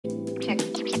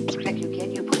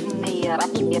check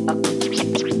you get.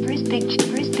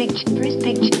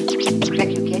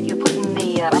 You're putting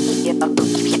the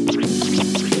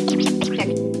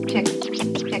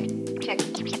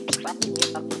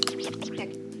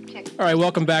check. All right,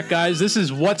 welcome back, guys. This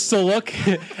is What's the Look,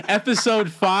 episode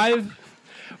 5.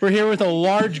 We're here with a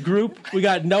large group. We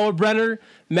got Noah Brenner,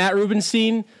 Matt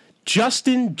Rubenstein,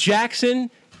 Justin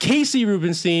Jacksen, Kasey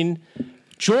Rubenstein,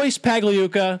 Joyce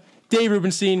Pagliuca, Dave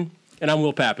Rubenstein, and I'm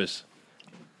Will Pappas.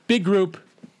 Big group.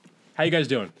 How you guys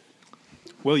doing?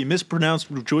 Well, you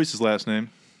mispronounced Joyce's last name.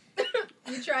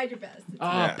 You tried your best.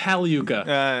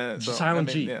 Pagliuca. Silent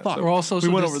G. Yeah, Fuck. so We're all social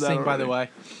we went over that distancing, by the already.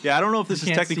 way. Yeah, I don't know if this is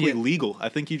can't technically see it. legal. I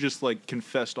think you just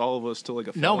confessed all of us to a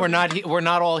No, we're not. We're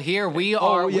not all here. We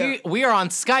are. yeah. We are on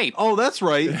Skype. Oh, that's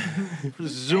right.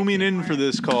 Zooming in for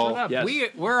this call. Yes.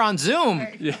 We're on Zoom.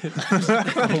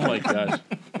 Oh my gosh.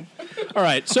 All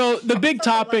right, so the big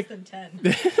topic. Less than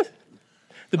 10.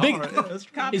 The big All right, yeah,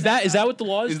 that's- is that what the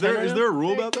law is? is there a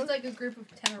rule about It's that? like a group of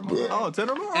 10 or more. Oh, 10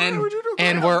 or more? And- What'd you do?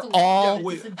 and we're all-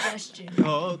 It's a suggestion.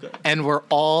 Oh, okay. And we're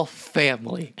all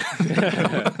family.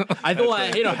 I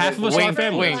thought half of us are Wink,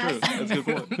 family. wink. That's a good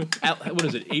point. What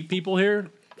is it? 8 people here?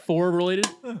 4 related?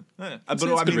 Yeah. That's But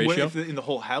a I good mean, ratio. if in the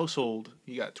whole household,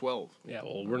 you got 12. Yeah.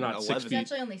 Well, we're not 6 11. It's feet.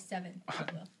 actually only 7.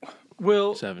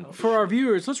 Will, 7. for our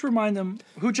viewers, let's remind them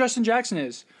who Justin Jacksen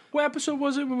is. What episode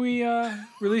was it when we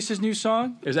released his new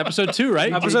song? It was episode 2,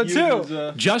 right? Episode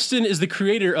 2. Justin is the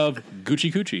creator of Gucci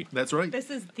Coochie. That's right. This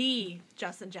is the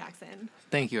Justin Jacksen.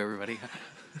 Thank you, everybody.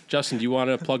 Justin, do you want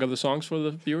to plug up the songs for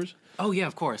the viewers? Oh yeah,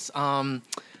 of course.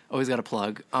 Always got to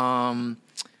plug.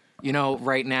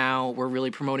 Right now we're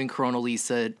really promoting Corona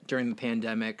Lisa during the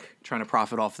pandemic, trying to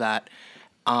profit off that.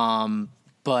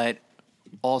 But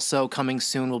also coming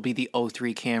soon will be the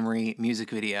 03 Camry music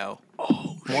video.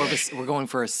 Oh, we're going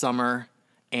for a summer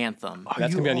anthem.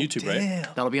 That's going to be on YouTube, right?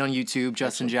 That'll be on YouTube,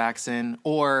 Justin Jacksen.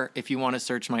 Or if you want to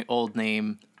search my old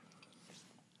name,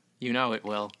 you know it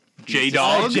will.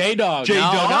 J-Dog? J-Dog.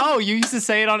 No, you used to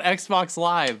say it on Xbox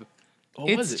Live. Oh,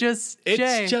 was It's it? just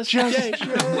Jay. It's just Jay.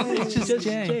 It's just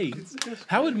Jay.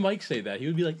 How would Mike say that? He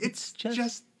would be like, it's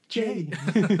just Jay.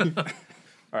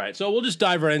 All right, so we'll just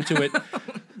dive right into it.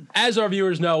 As our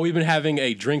viewers know, we've been having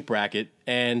a drink bracket,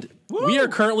 and we are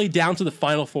currently down to the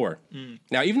final 4.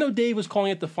 Now, even though Dave was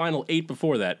calling it the final 8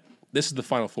 before that, this is the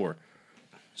final 4.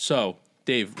 So,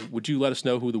 Dave, would you let us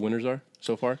know who the winners are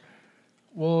so far?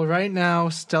 Well, right now,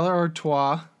 Stella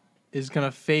Artois is going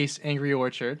to face Angry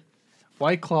Orchard.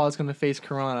 White Claw is going to face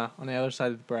Corona on the other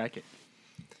side of the bracket.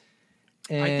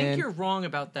 And I think you're wrong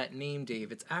about that name,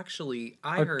 Dave. It's actually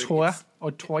Artois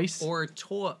or Twice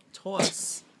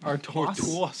Tois.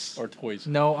 Artois. Or toys?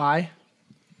 No I.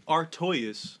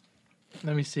 Artois.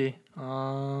 Let me see.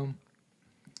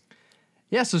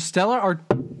 Yeah, so Stella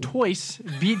Artois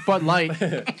beat Bud Light.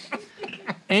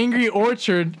 Angry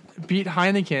Orchard beat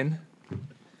Heineken.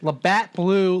 Labatt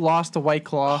Blue lost to White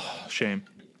Claw. Shame.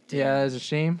 Yeah, it's a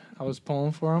shame. I was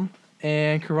pulling for him.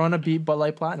 And Corona beat Bud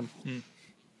Light Platinum.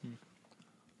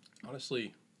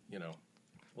 Honestly, a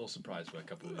little surprised by a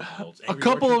couple of the results. A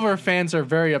couple of our fans are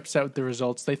very upset with the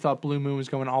results. They thought Blue Moon was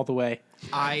going all the way.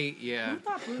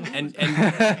 And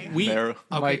we... There. Okay.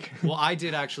 Mike. Well, I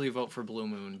did actually vote for Blue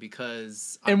Moon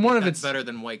because And I one think of that's its- better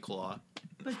than White Claw.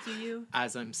 But do you?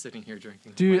 As I'm sitting here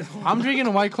drinking, Dude, I'm drinking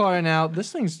a White Claw right now.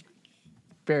 This thing's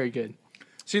very good.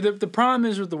 See, the problem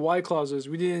is with the White Claws is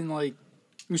we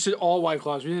said all White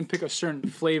Claws. We didn't pick a certain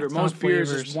flavor. It's not Most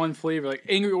beers is flavors. one flavor. Like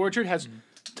Angry Orchard has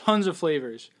tons of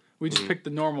flavors. We just picked the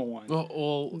normal one.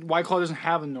 Well, White Claw doesn't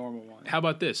have a normal one. how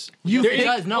about this? it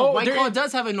does. No, oh, White there- Claw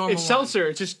does have a normal. It's seltzer.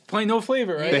 It's just plain no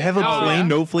flavor, right? They have a Oh, plain yeah.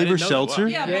 no flavor I didn't know that. seltzer?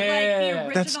 Yeah, but like the Yeah.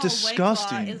 original That's White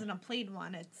disgusting. Claw isn't a plain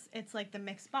one. It's like the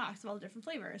mixed box of all the different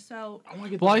flavors. So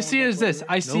Well, I see it as this.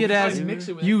 I see it as Mix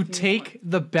it with you anything take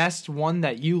the best one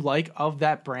that you like of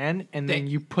that brand, and then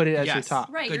you put it as your Yes.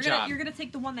 top. right, Good you're job. gonna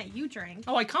take the one that you drink.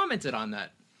 Oh, I commented on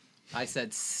that. I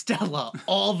said Stella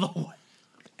all the way.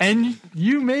 And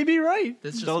you may be right.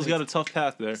 This just Stella's got a makes- tough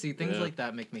path there. See, things like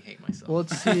that make me hate myself. Well,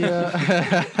 let's see.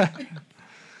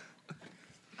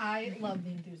 I love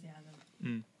the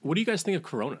enthusiasm. What do you guys think of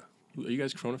Corona? Are you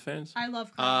guys Corona fans? I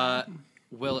love. Corona.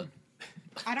 Will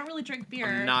I don't really drink beer.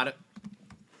 I'm not.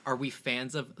 Are we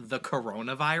fans of the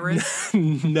coronavirus?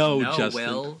 No, no, Justin.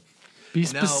 Will. be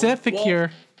specific Well,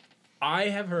 here. I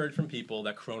have heard from people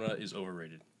that Corona is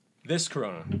overrated. This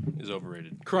Corona is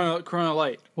overrated. Corona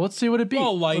Light. Well, let's see what it beat.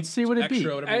 Well, light, Let's see what it extra,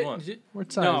 beat. whatever you want.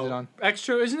 What side is it on?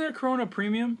 Extra. Isn't there Corona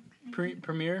Premium?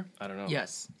 Premier? I don't know.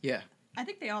 Yes. Yeah. I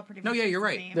think they all pretty No, much. yeah, taste you're the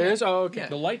right. same. There is? Oh, okay. Yeah.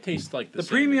 The light tastes like The same as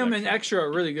premium and extra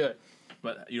are really good.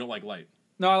 but you don't like light.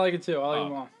 No, I like it too. I like Oh.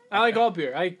 them all. I like all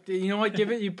beer. You know what?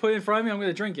 Give it. You put it in front of me. I'm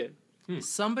gonna drink it.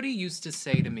 Somebody used to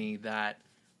say to me that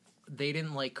they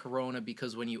didn't like Corona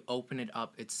because when you open it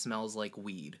up, it smells like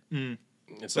weed.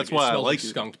 It's That's like, why it I smells like like it.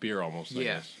 skunked beer almost. I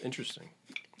Yeah. guess. Interesting.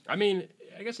 I mean,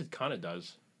 I guess it kind of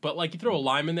does. But like you throw a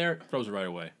lime in there, it throws it right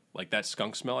away. Like that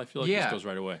skunk smell, I feel like Yeah. just goes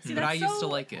right away. See, But that's I used to so-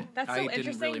 like it. That's I so didn't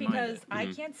interesting really mind because it. I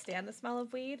can't stand the smell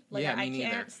of weed. Like Yeah, I me neither.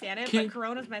 can't stand it. Can- But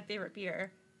Corona's my favorite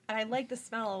beer, and I like the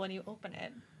smell when you open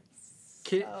it.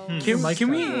 Can, So can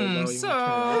we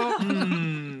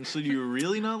So do you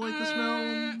really not like the smell?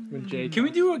 When Jay can we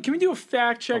do a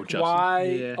fact check Justin. why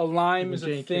Yeah. a lime When is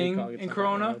Jay a and Kay thing call, it's in not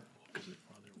Corona? that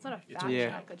it's not a fact Yeah.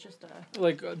 check. It's just a.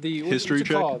 Like the History what's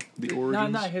it check? called? The No,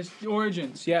 origins? not the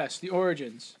origins. Yes, the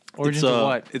origins. Origins it's, of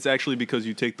what? It's actually because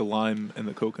you take the lime and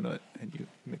the coconut and you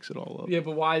mix it all up. Yeah,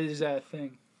 but why is that a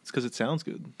thing? It's because it sounds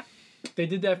good. They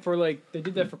did that for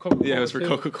Coca-Cola. Yeah, it was for too.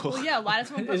 Coca-Cola. Well, yeah. Why does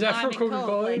someone put Is that lime for in Coke?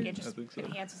 Coca-Cola? Like it I just think so.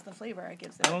 enhances the flavor. It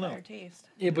gives it I a don't know. better taste.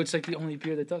 Yeah, but it's like the only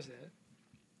beer that does that.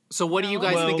 So what do you No.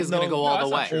 guys Well, think is going to no, go no, all that's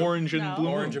the not way? true. Orange and No. blue.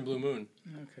 Orange and Blue Moon,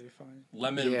 Okay, fine.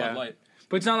 lemon and Yeah. Bud Light.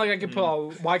 But it's not like I could put a.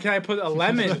 Why can't I put a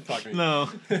lemon? Fuck me. No,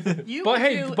 You But could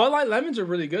hey, do, Bud Light lemons are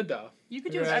really good though. you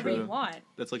could do Yeah, whatever true. you want.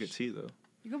 that's like a tea though.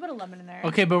 You could put a lemon in there.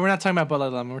 Okay, but we're not talking about Bud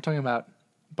Light Lemon. We're talking about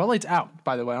Bud Light's out.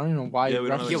 By the way, I don't even know why Yeah, you're we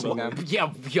don't have Yeah, a referencing Bud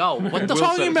them. Light. yo, what the Will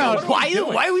talking said about- so.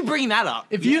 Why are we bringing that up?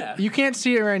 If Yeah. you can't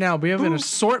see it right now, we have an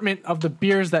assortment of the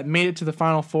beers that made it to the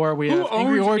final four. We Who have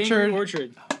Angry owns Orchard. Angry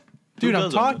Orchard? Dude, Who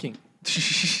I'm does own it? talking.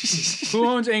 Who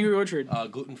owns Angry Orchard?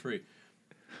 Gluten free.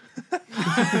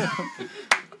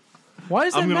 Why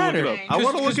does that I'm gonna matter? look it up. I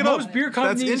want to look it up. Most beer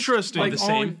companies That's interesting. like The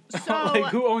same. own, So- like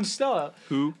who owns Stella?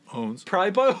 Who owns?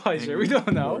 Probably Budweiser. We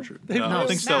don't know. Orchard? They, No, I No,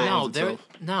 think Stella no, owns they're itself.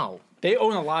 no. they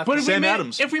own a lot. But if Sam we made,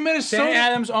 Adams. If we made a Sam soda,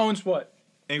 Adams owns what?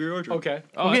 Angry Orchard. Okay.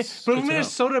 Oh, okay, that's but if good we to made a know.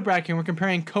 soda bracket and we're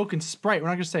comparing Coke and Sprite, we're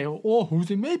not gonna say, "Oh, who's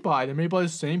they made by? They're made by the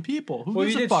same people." Who Well,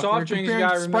 gives you a did fuck? soft We're drinks. You comparing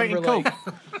gotta Sprite and remember Coke.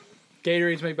 like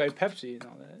Gatorade's made by Pepsi and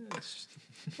all that. It's just-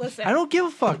 Listen. I don't give a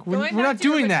fuck. We're Going not back to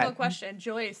your doing original that. question.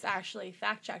 Joyce actually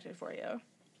fact checked it for you.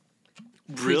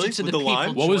 Really? Preach it to With the the lime?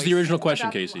 people. What was the Choice. original question,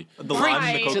 About Casey? The lime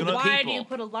and the Why- coconut? Why do people. you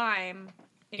put a lime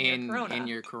in your Corona? In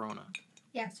your Corona.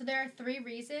 Yeah, so there are 3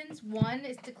 reasons. 1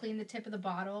 is to clean the tip of the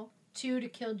bottle. 2 to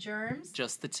kill germs.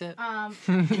 Just the tip.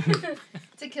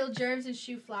 To kill germs and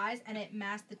shoo flies, and it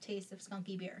masks the taste of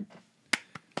skunky beer.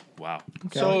 Wow.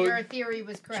 So So your theory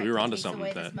was correct. we were It onto takes something away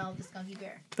with the that. smell of the skunky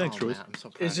beer. Thanks, Oh, Troyes. man, I'm so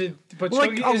proud is of it? But Well,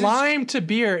 like skunky- a is it- lime to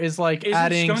beer is like Isn't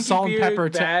adding skunky salt and beer pepper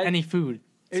to bad? any food.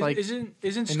 It's like isn't it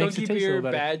makes it skunky taste a beer little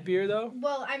better. bad beer though?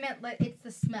 Well, I meant like it's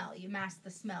the smell. You mask the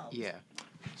smell. Yeah.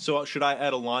 So should I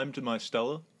add a lime to my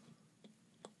Stella?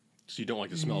 So you don't like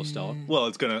the smell of Stella? Well,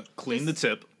 it's gonna clean the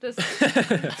tip. Does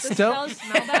Still-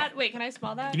 smell that? Wait, can I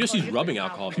smell that? You just Oh, use put rubbing it in your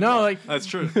alcohol. mouth. if you no, want. like That's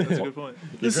true. That's a good point.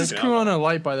 this is drinking Corona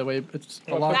Light, by the way. It's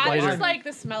a lot That lighter. is like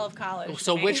the smell of college.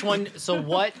 So to me. which one? So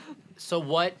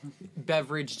what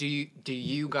beverage do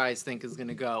you guys think is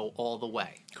gonna go all the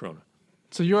way? Corona.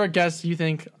 So you're a guess. You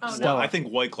think Oh, no. Stella? I think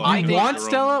White Claw. I You think- want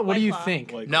Stella? What do you White Claw.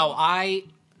 think? White No, Claw.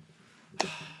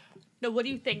 No, what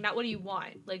do you think? Not what do you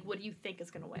want. Like, what do you think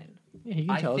is gonna win? Yeah, you can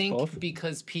I tell us think both.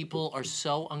 because people are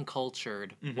so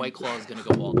uncultured, Mm-hmm. White Claw is gonna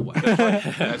go all the way.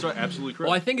 That's right. Absolutely correct.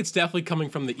 Well, I think it's definitely coming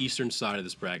from the eastern side of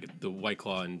this bracket, the White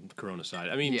Claw and Corona side.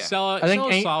 I mean, Yeah. Stella, I think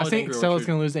Stella's solid. I think Angry Stella's Orchard.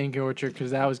 gonna lose to Angry Orchard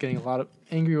because that was getting a lot of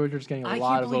Angry Orchard's getting a I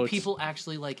lot can't of believe votes. people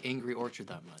actually like Angry Orchard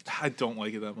that much. I don't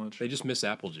like it that much. They just miss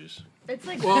apple juice. It's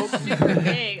like super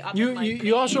big. Up in, like,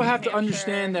 You also Maine, have to Hampshire.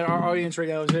 understand that our audience right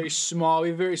now is very small. We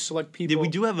have very select people. Yeah, we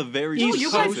do have a very East you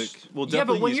guys- specific. Well, Yeah, but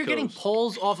definitely when East you're getting Coast.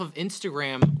 polls off of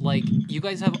Instagram, like you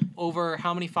guys have over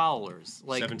how many followers?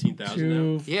 Like 17,000 now.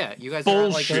 Two. yeah, you guys are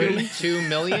at like Bullshit. 2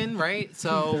 million, right?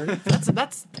 So that's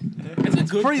That's a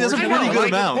good Pretty- that's a I pretty know, good like,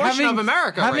 amount. a portion of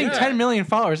America. Having right 10 million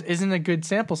followers isn't a good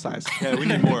sample size. Yeah, we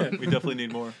need more. We definitely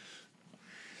need more.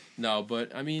 No,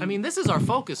 but I mean, I mean, this is our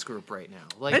focus group right now.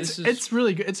 Like It's This is- it's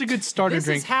really good. It's a good starter this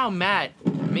drink. is how Matt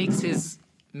makes his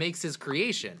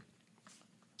creation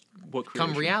What come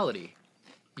creation? reality.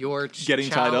 Your Getting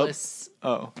tied up? chalice-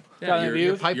 Oh, yeah,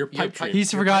 Your pipe- your your pipe pipe- dream.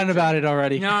 He's forgotten about it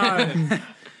already. No.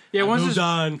 Yeah, once moved this,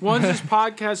 on. once this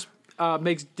podcast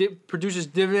produces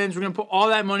dividends, we're gonna put all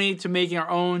that money to making our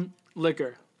own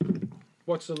liquor.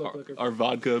 What's the liquor? our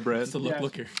vodka brand. It's the look Yeah.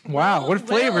 looker. Wow, what Will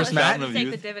flavors, Matt? Fountain of take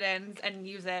the youth. dividends and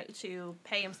use it to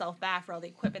pay himself back for all the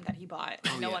equipment that he bought.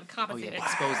 And no yeah. one Oh compensated. yeah,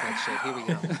 expose that shit. Here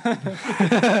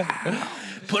we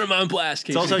go. Put him on blast,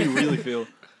 Casey. Tell us how you really feel.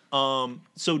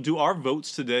 So do our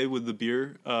votes today with the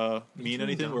beer mean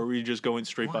anything, or are we just going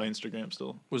straight by Instagram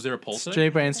still? Was there a poll? today?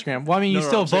 Straight by Instagram. Well, I mean, you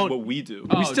still I'm saying vote. what we do.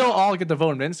 We still all get the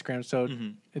vote on Instagram, so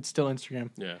it's still Instagram.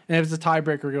 Yeah. And if it's a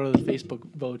tiebreaker, go to the Facebook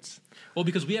votes. Well,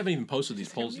 because we haven't even posted these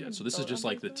polls yet, so this is just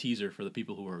like the teaser for the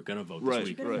people who are gonna vote this Right,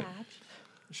 week. right.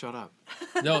 Shut up.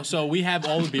 No, so we have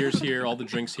all the beers here, all the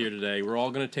drinks here today. We're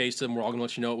all gonna taste them. We're all gonna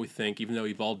let you know what we think, even though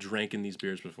we've all drank in these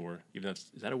beers before. Even is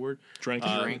that a word? Drank.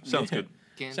 Drink. Sounds good.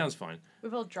 Sounds fine.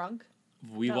 We've all drunk.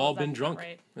 We've No, all that's been not drunk.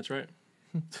 right. That's right.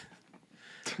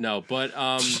 No, but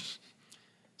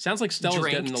sounds like Stella's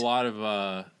getting Drinked. a lot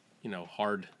of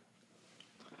hard.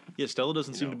 Yeah, Stella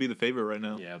doesn't seem know. to be the favorite right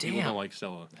now. Yeah, people Damn. don't like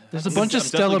Stella. There's a bunch of I'm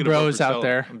definitely Stella gonna vote for bros out Stella.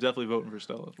 there. I'm definitely voting for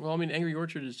Stella. Well, I mean, Angry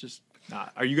Orchard is just Nah,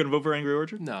 are you gonna vote for Angry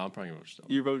Orchard? no. I'm probably gonna vote for Stella.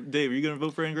 You vote, Dave. Are you gonna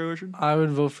vote for Angry Orchard? I would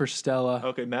vote for Stella.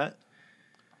 Okay, Matt.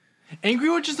 Angry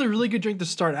Orchard's a really good drink to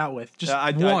start out with. Just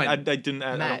I one. didn't. I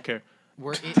don't Matt. care.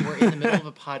 We're in the middle of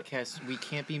a podcast. We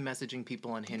can't be messaging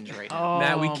people on Hinge right now.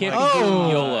 Matt, we can't my be doing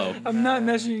God. YOLO. I'm not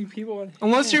messaging people on.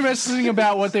 Unless you're messaging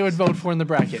about what they would vote for in the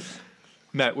bracket.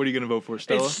 Matt, what are you gonna vote for,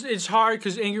 Stella? It's hard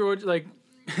because Angry Orchard, like,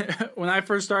 when I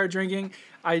first started drinking,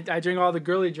 I drink all the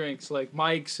girly drinks like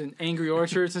Mike's and Angry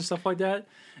Orchards and stuff like that,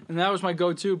 and that was my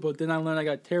go-to. But then I learned I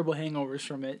got terrible hangovers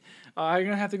from it. I'm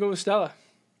gonna have to go with Stella.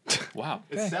 Wow.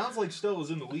 It sounds like Stella's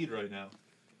in the lead right now.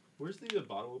 Where's the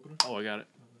bottle opener? Oh, I got it.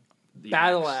 The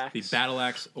Battle axe. Axe. The Battle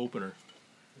Axe opener.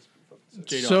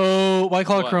 J-Dog. So, White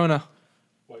Claw or What? Corona?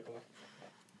 White Claw.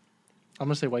 I'm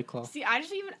going to say White Claw. See, I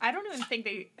don't even think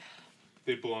they.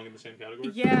 They belong in the same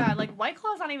category. Yeah, like White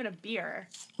Claw's not even a beer.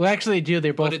 Well, actually, they do.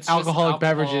 They're both But it's alcoholic just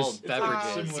alcohol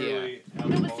beverages.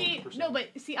 beverages, No, but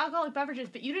see, alcoholic beverages.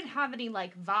 But you didn't have any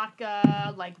like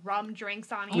vodka, like rum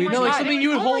drinks on here. my No, like God. something you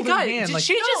would Oh hold my God, in hand, did like-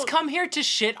 she No. just come here to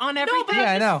shit on No, everything? but Yeah,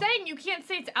 I I'm know. just saying you can't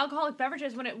say it's alcoholic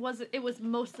beverages when it was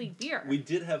mostly beer. We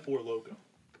did have Four Loko.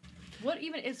 What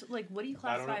even is like? What do you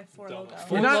classify for don't logo? know.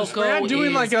 We're not, Four we're not Loko doing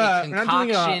is like a a we're not doing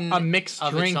concoction a mixed of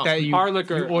its drink own. that you, Hard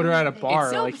liquor. you order at a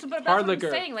bar. No, like so, but that's hard what liquor.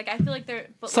 I'm saying. Like I feel like they're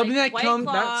but something like, that comes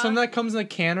White Claw, something that comes in a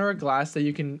can or a glass that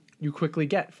you quickly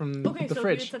get from Okay, the so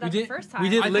fridge. we said We that the did first time. we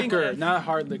did I think- liquor, not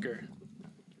hard liquor.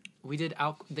 We did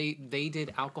they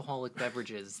did alcoholic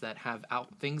beverages that have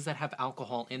things that have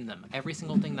alcohol in them. Every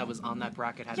single thing that was on that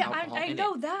bracket had Yeah, alcohol I in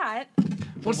know it. that.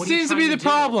 What what are you seems to be trying the to do?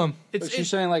 problem? But she's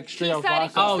saying like straight up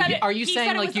vodka. Oh, said are you he saying,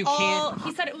 said it like, was you all, can't-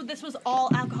 He said this was all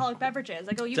alcoholic beverages.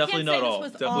 I go, you Definitely can't say not all.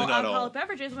 this was Definitely all not all. alcoholic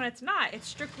beverages when it's not. It's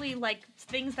strictly like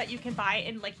things that you can buy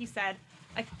in, like he said,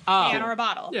 a Oh. can or a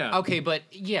bottle. Yeah. Okay, but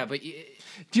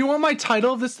Do you want my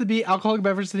title of this to be alcoholic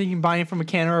beverage that you can buy in from a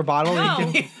can or a bottle? No.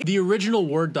 You can- The original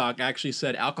Word doc actually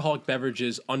said alcoholic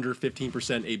beverages under 15%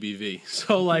 ABV.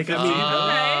 So like,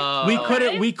 I mean,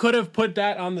 Okay. we could have put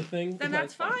that on the thing. Then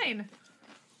that's fine.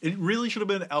 It really should have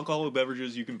been alcoholic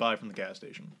beverages you can buy from the gas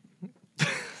station.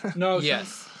 No.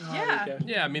 yes, Yeah. Okay.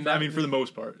 Yeah, I mean, I mean, for the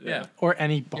most part. yeah. or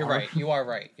any bar. you're right. You are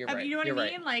right. You're I mean, right. you know what You're I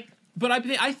right. mean? Like, But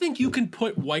I think you can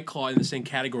put White Claw in the same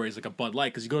category as like a Bud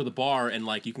Light because you go to the bar and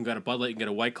like you can get a Bud Light and get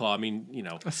a White Claw. I mean, you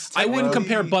know, I wouldn't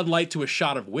compare Bud Light to a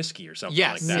shot of whiskey or something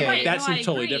Yes. like that. Yeah. Like, right, that no, seems I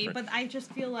totally agree, different. But I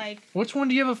just feel like Which one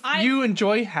do you have? You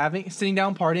enjoy sitting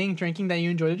down, partying, drinking that you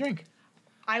enjoy to drink?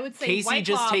 I would say Casey White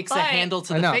just Claw, takes a but- handle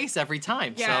to I the know. face every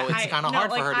time, Yeah, so it's kind of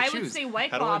hard for her to I choose. would say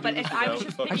White How do I Claw, do but this if I was without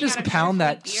just fucking- picking I just out a pound beer,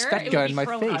 that it Step would gun be in my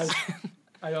Corona. face.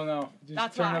 I don't know. Just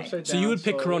That's turn why. upside So you down would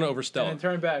pick slowly, Corona over Stella? And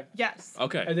then turn back. Yes.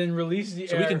 Okay. And then release the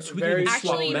So air. we can very swap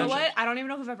Actually, you know matchups. what? I don't even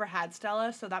know if I've ever had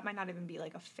Stella, so that might not even be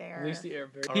like a fair. Release the air.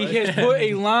 Very All he right. has put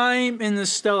a lime in the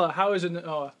Stella. How is it?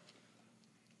 Oh,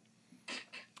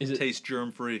 Is it Tastes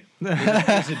germ free.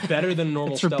 is it better than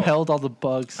normal It's Stella? repelled all the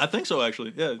bugs. I think so,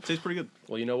 actually. Yeah, it tastes pretty good.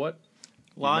 Well, you know what?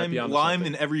 You might Lime, be onto lime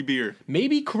something. in every beer.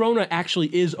 Maybe Corona actually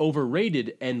is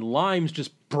overrated, and limes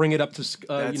just bring it up to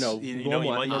That's- you know, you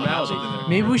might have something there.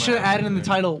 Maybe we should have added in the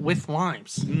title with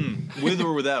limes. With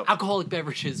or without. Alcoholic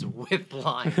beverages with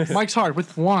lime. Mike's Hard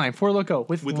with lime. Four Loko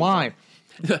with lime.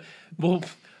 Well,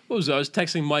 what was it? I was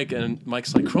texting Mike, and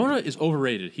Mike's like, Corona is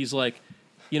overrated. He's like,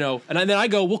 you know, and then I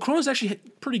go, well, Corona's actually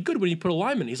pretty good when you put a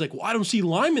lime in. He's like, well, I don't see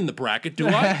lime in the bracket, do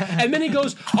I? And then he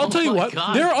goes, I'll tell you my what,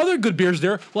 God. there are other good beers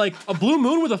there, like a Blue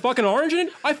Moon with a fucking orange in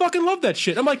it. I fucking love that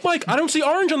shit. I'm like, Mike, I don't see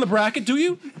orange on the bracket, do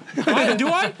you? Do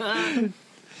I?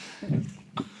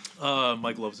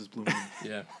 Mike loves his Blue Moon.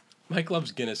 Yeah. Mike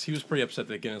loves Guinness. He was pretty upset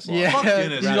that Guinness lost. Yeah, Fuck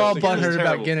Guinness. we all Guinness is butthurt about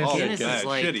terrible. Guinness. Oh, Guinness God, is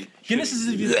like- shitty. Guinness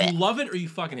Shitty. is if you love it or you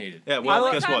fucking hate it. Yeah, The well,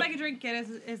 only guess time what? I can drink Guinness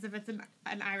is if it's an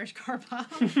Irish car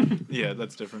bomb. Yeah,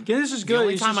 that's different. Guinness is The good.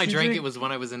 only It's time just I you drank drink- it was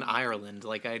when I was in Ireland.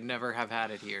 Like I'd never have had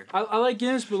it here. I like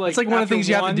Guinness, but like It's like one of the after things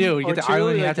you have to one do. You or get to two,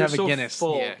 Ireland, you like, have to have you're a so Guinness.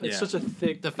 Full. Yeah. It's Yeah. such a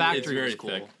thick. The factory very was cool.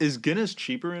 thick. Is Guinness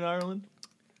cheaper in Ireland?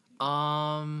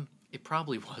 It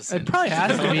probably wasn't. It probably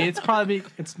has to be. It's probably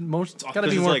it's got to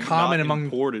be more common among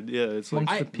imported. Yeah, it's like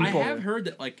amongst the I people. have heard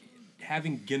that like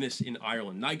having Guinness in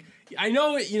Ireland. Like I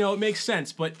know it, it makes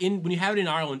sense, but when you have it in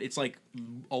Ireland, it's like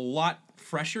a lot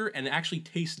fresher and it actually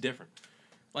tastes different.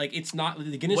 Like it's not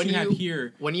the Guinness you have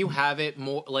here. When you have it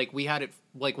more, like we had it,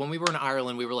 like when we were in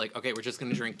Ireland, we were like, okay, we're just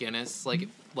gonna drink Guinness. Like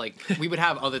we would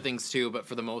have other things too, but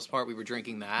for the most part, we were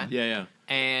drinking that. Yeah.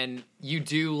 And you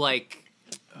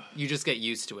just get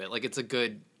used to it. Like it's a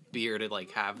good beer to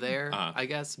like have there, I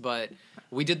guess. But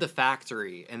we did the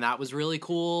factory, and that was really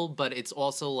cool. But it's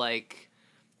also like,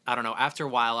 I don't know. After a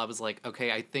while, I was like,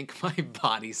 okay, I think my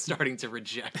body's starting to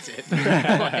reject it.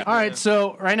 All right,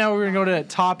 so right now we're gonna go to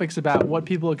topics about what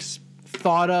people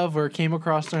thought of or came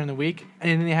across during the week.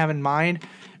 Anything they have in mind,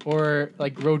 or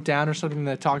like wrote down or something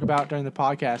to talk about during the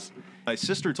podcast. my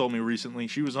sister told me recently.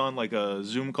 She was on like a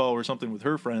Zoom call or something with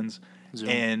her friends,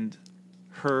 and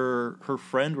her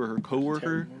friend or her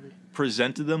coworker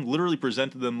literally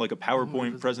presented them like a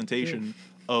PowerPoint presentation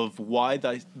of why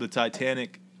the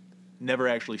Titanic never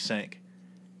actually sank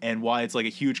and why it's like a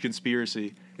huge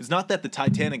conspiracy. It's not that the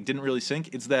Titanic didn't really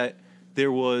sink, it's that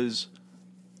there was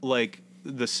like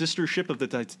the sister ship of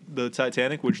the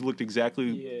Titanic, which looked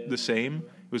exactly the same.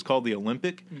 It was called the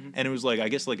Olympic, and it was like, I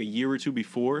guess like a year or two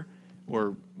before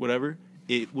or whatever,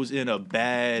 it was in a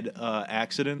bad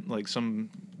accident, like some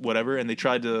whatever, and they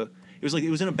tried to, it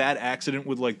was in a bad accident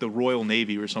with like the Royal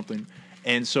Navy or something.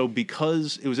 And so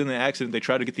because it was in the accident, they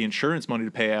tried to get the insurance money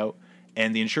to pay out,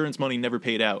 and the insurance money never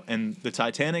paid out. And the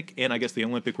Titanic and I guess the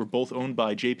Olympic were both owned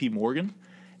by J.P. Morgan.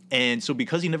 And so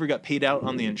because he never got paid out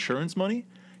on the insurance money,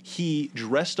 he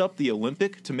dressed up the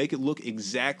Olympic to make it look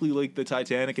exactly like the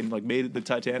Titanic and like made it the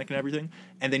Titanic and everything.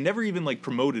 And they never even like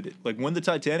promoted it. Like when the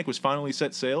Titanic was finally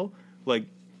set sail, like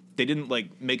they didn't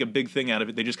like make a big thing out of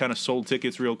it. They just kind of sold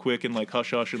tickets real quick and like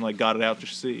hush hush and like got it out to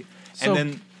see. And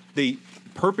then they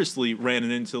purposely ran it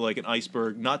into like an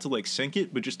iceberg, not to like sink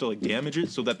it, but just to like damage it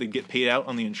so that they'd get paid out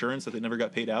on the insurance that they never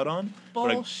got paid out on.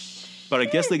 But I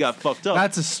guess they got fucked up.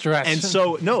 That's a stretch. And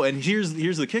so and here's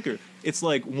the kicker. It's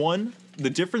like the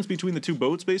difference between the two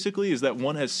boats basically is that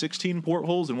one has 16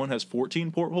 portholes and one has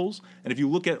 14 portholes. And if you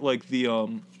look at like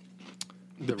the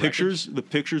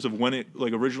pictures of when it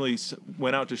like originally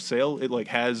went out to sail, it like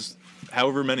has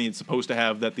however many it's supposed to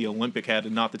have that the Olympic had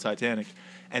and not the Titanic.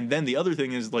 And then the other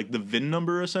thing is like the VIN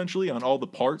number essentially on all the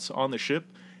parts on the ship.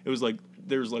 It was like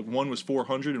there's like one was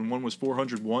 400 and one was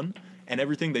 401, and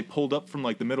everything they pulled up from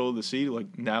like the middle of the sea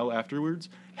like now afterwards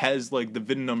has like the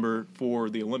VIN number for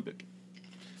the Olympic.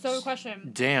 So a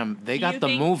question. Damn, they Do got you the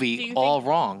think- movie do you all think-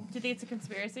 wrong. Do you think it's a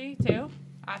conspiracy too?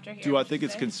 After hearing Do I what think you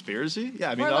it's say? conspiracy?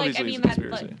 Yeah, I mean Or, like, obviously I mean, it's a that,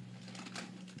 conspiracy.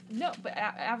 like- No, but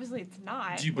obviously it's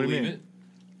not. Do you What do you believe mean? it?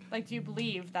 Like, do you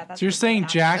believe that? That's So you're what's saying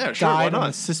gonna Jack Yeah, sure, why died on not?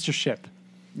 the sister ship?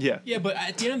 Yeah. Yeah, but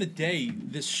at the end of the day,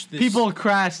 this People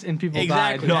crashed and people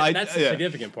exactly. No, died. That's the yeah.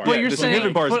 significant part. But Yeah, you're the saying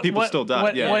significant part is what- people what- still died.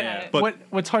 What, Yeah, what, yeah. But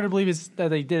what's hard to believe is that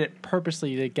they did it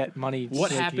purposely to get money.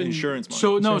 What happened- insurance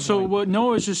money. So what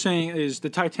Noah's just saying is the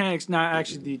Titanic's not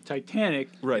actually the Titanic.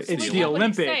 Right. It's Wait, the what he's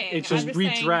Olympic. saying. It's I'm just just saying-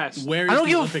 redressed. Where is I don't the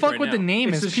give a Olympic fuck right what now? the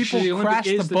name It's is. the People Olympic crashed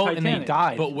is the the boat and they Titanic.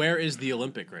 died. But where is the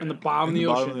Olympic right In the now? bottom of the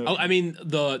bottom ocean. of the Oh, I mean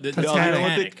the the Titanic.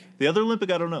 Olympic, the other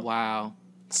Olympic, I don't know. Wow.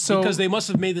 So Because they must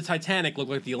have made the Titanic look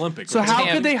like the Olympic. so right? how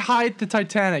Damn. could they hide the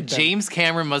Titanic? Then? James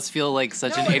Cameron must feel like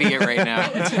such No, an idiot right now.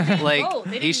 Like both.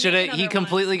 They he didn't should make have. He another one.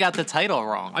 completely got the title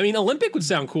wrong. I mean, Olympic would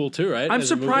sound cool too, right? I'm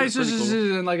As a movie, surprised it's this pretty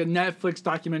cool. isn't like a Netflix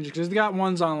documentary because they got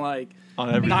ones on like On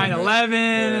everything. 9/11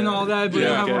 and all that. But Yeah,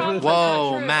 they don't okay. have one for the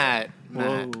Whoa, true. Matt.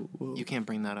 Whoa. You can't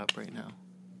bring that up right now.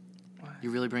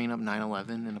 You're really bringing up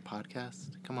 9/11 in a podcast?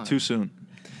 Come on. Too soon.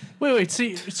 Wait.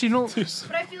 See, you know. But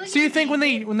I feel like So you if think when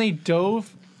made they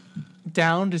dove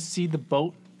down to see the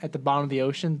boat at the bottom of the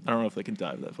ocean? I don't know if they can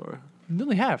dive that far. No,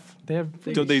 they have. They have.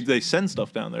 So they send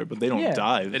stuff down there, but they don't Yeah.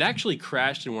 dive. It actually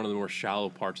crashed in one of the more shallow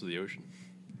parts of the ocean.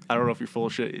 I don't know if you're full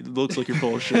of shit. It looks like you're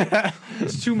full of shit.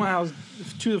 It's 2 miles,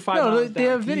 2 to 5 No, miles. they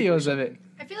have videos of it.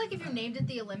 I feel like if you named it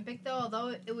the Olympic, though, although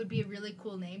it would be a really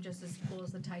cool name, just as cool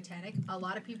as the Titanic, a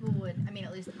lot of people would. I mean,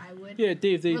 at least I would. Yeah,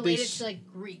 Dave. They relate it to like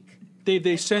Greek. they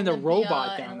Like send a Olympia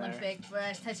robot and down there. Olympic,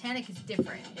 whereas Titanic is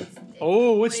different.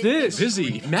 Oh, what's but it's this?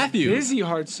 Busy, Matthew. Busy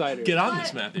hard cider. Get on What?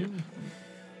 this, Matthew.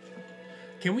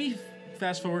 Can we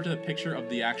fast forward to the picture of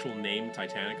the actual name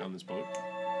Titanic on this boat?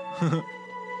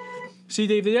 See,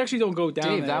 Dave, they actually don't go down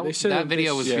Dave, there. that, They send that them-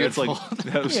 video was Yeah, it's beautiful. like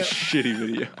that was a shitty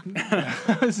video.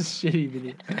 That was a shitty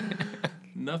video.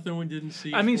 Nothing we didn't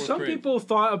see. I mean, fourth some grade. people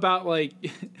thought about like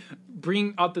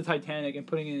bringing up the Titanic and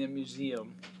putting it in a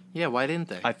museum. Yeah, why didn't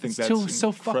they? I think It's that's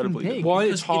so fucking incredibly big. good. One,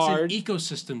 Because it's hard. It's an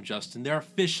ecosystem, Justin. There are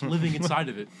fish living inside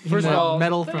of it. First of all,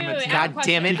 metal Wait, from wait, its wait, I have God a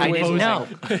damn it! I question. didn't know.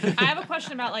 I have a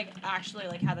question about like actually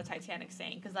like how the Titanic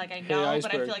sank because like I Hit an know, but I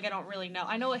iceberg. feel like I don't really know.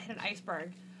 I know it hit an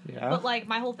iceberg, Yeah. but like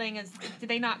my whole thing is, did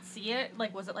they not see it?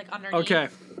 Like, was it like underneath? Okay,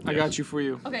 I got you for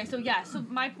you. Okay, so yeah, so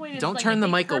my point is, Don't like, turn if the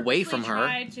they mic away from purposely her.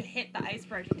 Tried to hit the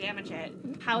iceberg to damage it.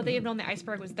 How would they have known the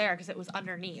iceberg was there because it was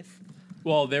underneath?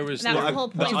 Well, there was. That was the Well, whole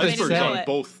the point. They didn't iceberg's know on it.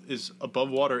 both is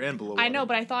above water and below water. I know,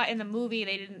 but I thought in the movie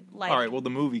they didn't like. All right, well, the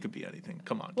movie could be anything.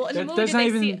 Come on. Well, in the That- movie, that's did not they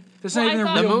even- see it? that's Well, not even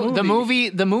I a thought-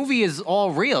 real The movie is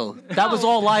all real. That was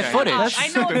all live Okay. footage. I know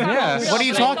it's not Yeah. real, What are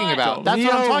you but I talking thought- about? That's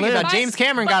what I'm Leo talking about. lives- James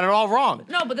Cameron got it all wrong.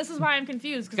 No, but this is why I'm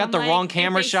confused. 'Cause Got I'm the like, wrong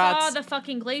camera if they shots. saw the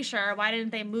fucking glacier, why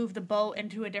didn't they move the boat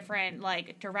into a different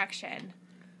like direction?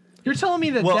 You're telling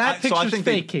me that Well, that so I picture's think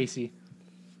they- fake, Casey.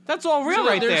 That's all real So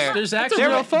right there's- there. there's actually there,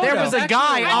 a real photo. there was a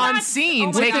guy I'm on not- scene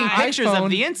oh my taking God. pictures iPhone. of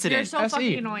the You're incident. so SE.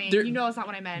 fucking annoying. There- You know it's not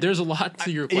what I meant. There's a lot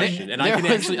to your question, and I there can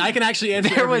was- actually answer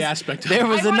there every was aspect of there it.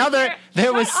 was I wanna another hear- there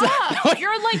Shut was up.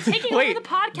 You're like taking Wait, over the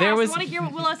podcast. there was- I want to hear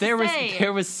what Will has there to was say.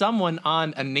 there was someone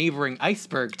on a neighboring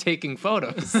iceberg taking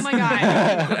photos. Oh my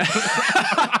god.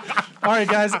 All right,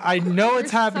 guys, I know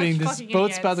it's You're happening. such This fucking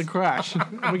boat's idiots. about to crash.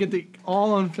 We get the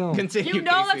all on film. Continue. You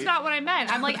know that's Kasey. not what I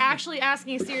meant. I'm like actually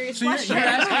asking a serious So you're,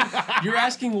 question. you're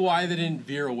asking why they didn't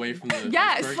veer away from the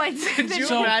Yes, iceberg? like Could you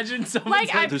So- imagine someone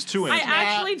like I, There's two I answers.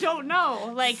 actually don't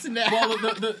know. Like Well,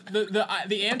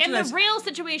 the answer in the that's real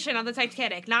situation on the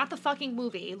Titanic, not the fucking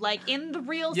movie. Like in the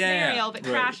real Yeah, yeah, scenario of it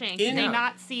right. crashing, did they In-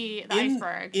 not see the in,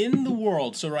 iceberg? in the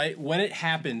world. So right when it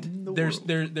happened, there's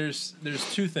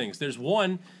two things. There's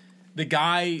one, the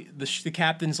guy, the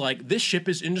captain's like, this ship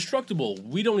is indestructible.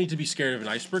 We don't need to be scared of an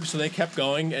iceberg. So they kept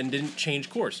going and didn't change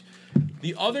course.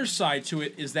 The other side to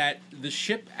it is that the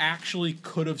ship actually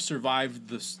could have survived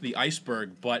the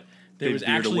iceberg, but there They was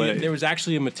veered actually away. there was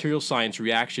actually a material science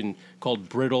reaction called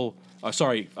ductile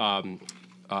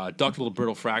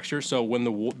brittle fracture. So when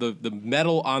the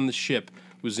metal on the ship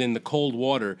was in the cold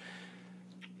water,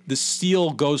 the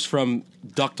steel goes from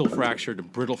ductile fracture to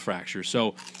brittle fracture.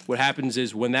 So what happens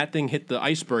is when that thing hit the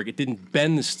iceberg, it didn't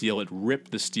bend the steel, it ripped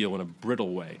the steel in a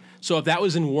brittle way. So if that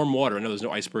was in warm water, I know there's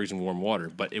no icebergs in warm water,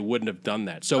 but it wouldn't have done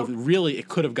that. So really, it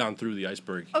could have gone through the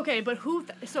iceberg. Okay, but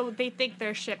so they think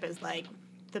their ship is like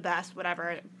the best,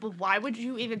 whatever. But why would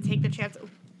you even take the chance?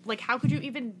 Like, how could you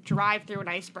even drive through an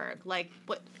iceberg? Like,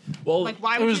 what? Well, Like,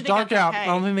 why It would was you think dark that's out. okay? I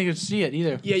don't think they could see it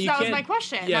either. yeah, you that was can't. my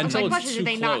question. Yeah, That was my until it's question. too Did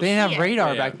they not close. They didn't have see it? radar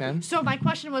Yeah, yeah. back then. So my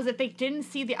question was, if they didn't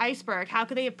see the iceberg, how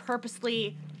could they have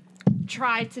purposely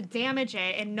tried to damage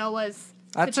it? And Noah's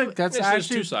That's situ- that's There's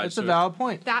actually two sides that's a to it. valid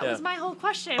point. that Yeah. was my whole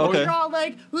question. Okay. You're all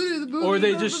like, "Look at the movie, Or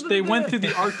they blah, just blah, they blah, went blah." through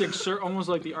the Arctic almost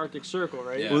like the Arctic Circle,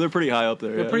 right? Yeah. Well, they're pretty high up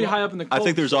there. They're yeah. pretty high up in the I cold.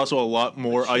 think there's also a lot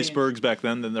more chain. icebergs back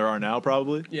then than there are now,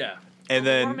 probably. Yeah. And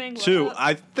Warming, then, two, what up?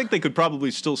 I think they could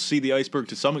probably still see the iceberg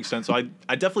to some extent. So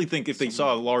I definitely think if they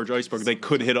saw a large iceberg, they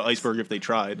could hit an iceberg if they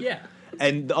tried. Yeah.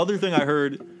 And the other thing I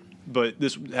heard, but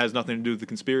this has nothing to do with the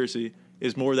conspiracy,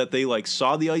 is more that they like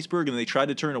saw the iceberg and they tried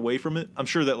to turn away from it. I'm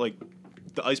sure that like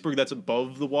the iceberg that's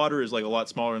above the water is like a lot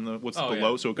smaller than what's Oh,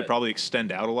 below, yeah. so it could That- probably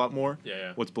extend out a lot more. Yeah,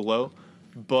 yeah. What's below,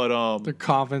 but Their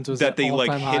confidence was that at they like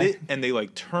all-time hit high. it and they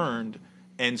like turned,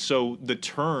 and so the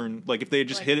turn, like if they had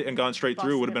just Like, hit it and gone straight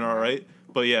through, it would have been busted all it right.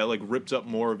 But yeah, it like ripped up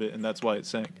more of it, and that's why it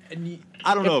sank. And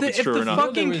I don't know if, the, it's true the or not.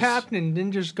 fucking There was- captain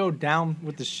didn't just go down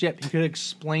with the ship, he could have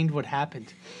explained what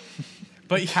happened,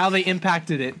 but how they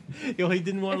impacted it. you know, he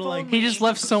didn't want to If like. only- He just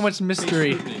left so much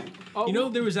mystery. You know,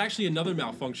 there was actually another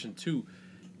malfunction too.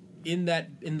 In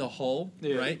the hull,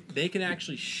 Yeah. right? They can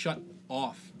actually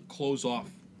close off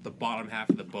the bottom half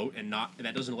of the boat, and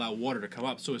that doesn't allow water to come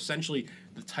up. So essentially,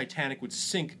 the Titanic would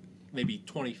sink maybe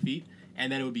 20 feet,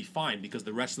 and then it would be fine because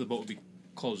the rest of the boat would be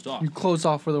closed off. You close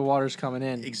off where the water's coming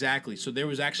in. Exactly. So there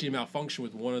was actually a malfunction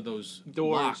with one of those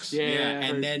Doors. locks. Yeah, I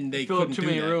and heard. then they Filled up couldn't too do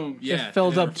many that. rooms. Yeah, It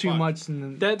filled and they up were too fucked. much,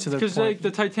 and That's to the because point. like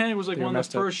the Titanic was like They were one of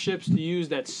messed the up. first ships to use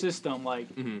that system. Like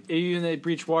even they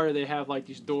breach water, they have like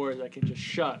these doors that can just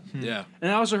shut. Yeah. And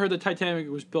I also heard the Titanic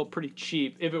was built pretty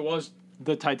cheap. If it was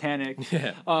the Titanic,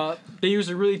 Yeah. they used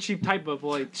a really cheap type of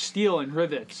like steel and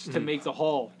rivets to make the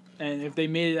hull. And if they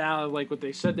made it out of like what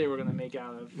they said they were gonna make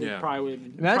out of, Yeah. it probably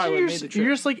would Imagine have made the trip.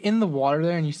 you're just like in the water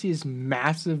there, and you see this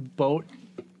massive boat,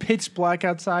 pitch black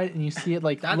outside, and you see it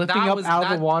like lifting up out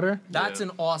of the water. That's Yeah.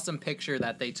 an awesome picture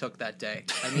that they took that day.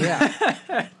 I mean,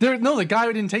 Yeah. The guy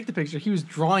who didn't take the picture, he was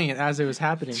drawing it as it was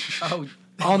happening oh,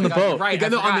 on the God, boat. right?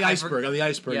 The guy I on forgot- the I iceberg. On the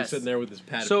iceberg, Yes. he's sitting there with his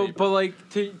pad so, of paper. but like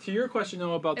to your question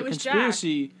though about It the was Jack.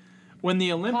 conspiracy, when the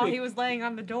While Olympic he was laying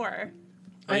on the door.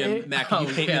 Oh, yeah, Matt, can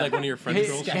you paint me like one of your French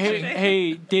girls?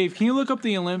 Hey, Dave, can you look up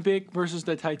the Olympic versus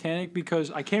the Titanic?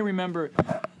 Because I can't remember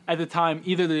at the time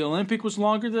either the Olympic was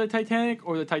longer than the Titanic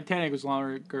or the Titanic was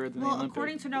longer than the Well, Olympic.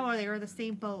 according to Noah, they were the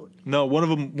same boat. No, one of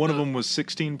them was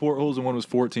 16 portholes and one was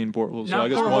 14 portholes. So I Not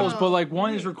guess portholes, one. but like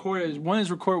one is recorded, one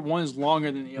is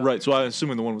longer than the other. Right. So I'm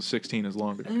assuming the one with 16 is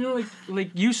longer. And you know, like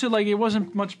you said, like it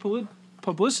wasn't much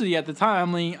publicity at the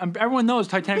time. Like everyone knows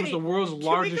Titanic was the world's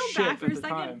largest Can we go back ship for at a the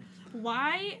second? time.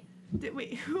 Why?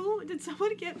 Who did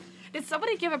someone give? Did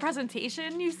somebody give a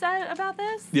presentation? You said about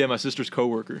this? Yeah, my sister's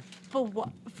coworker. For what?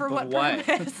 For But what what?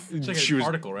 purpose? It's like She an was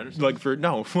article, right? Or something? like for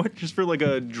no, what? Just for like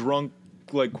a drunk,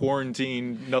 like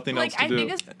quarantine, nothing Like, else to I do.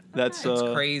 think it's- That's It's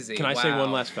crazy. Can I say Wow.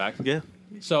 one last fact? Yeah.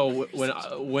 So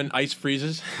when ice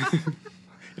freezes,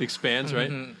 it expands,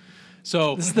 right?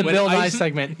 So This is the when Bill Nye ice-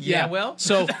 segment. Yeah, well.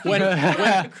 So when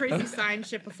Like crazy sign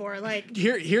shit before, like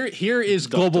here is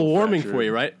global warming fracture, for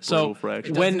you, right? So brittle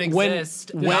fracture. when Doesn't when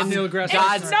exist. when Neil deGrasse it's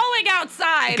God's- snowing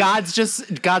outside.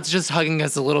 God's just hugging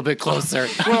us a little bit closer.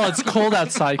 Well, it's cold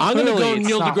outside. I'm gonna Clearly, go it's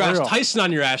Neil not deGrasse real. Tyson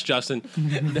on your ass, Justin.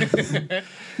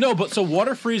 No, but so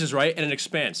water freezes, right, and it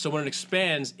expands. So when it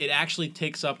expands, it actually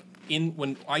takes up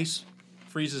when ice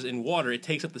freezes in water, it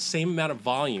takes up the same amount of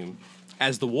volume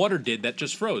as the water did that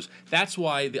just froze. That's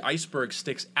why the iceberg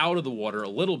sticks out of the water a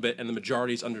little bit and the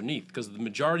majority is underneath, because the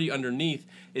majority underneath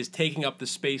is taking up the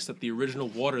space that the original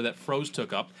water that froze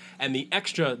took up, and the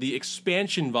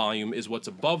expansion volume is what's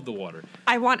above the water.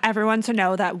 I want everyone to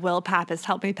know that Will Pappas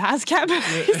helped me pass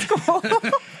chemistry school.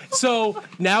 So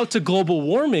now to global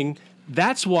warming,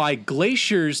 that's why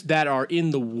glaciers that are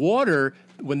in the water,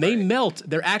 when they melt,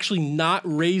 they're actually not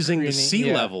raising the sea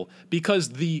yeah. level, because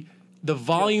the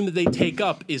volume that they take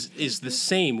up is the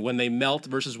same when they melt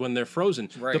versus when they're frozen.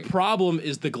 Right. The problem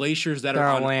is the glaciers that They're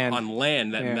are on land. on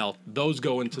land that Yeah. melt. Those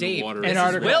go into Dave, the water. this is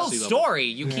Antarctica. Will's Sea level. story.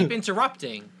 You keep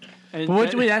interrupting. And,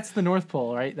 But wait, that's the North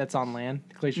Pole, right? That's on land.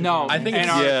 Glaciers No, are on I land. think it's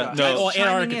Antarctica. Yeah, no. Well, Chiming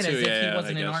Antarctica in too. as if Yeah, he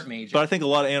wasn't I an guess. art major. But I think a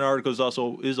lot of Antarctica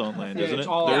also is on land, Yeah, isn't it's it?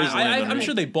 all There on is land. land I'm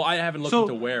underneath. sure I haven't looked So,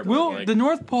 into where. But will like, the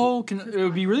North Pole it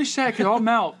would be really sad. It could all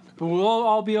melt, but we'll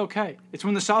all be okay. It's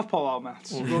when the South Pole all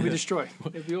melts. We'll be destroyed.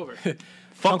 It'll be over.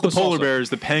 Fuck Uncle the polar Salsa. bears.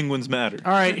 The penguins matter.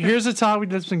 All right, here's a topic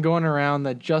that's been going around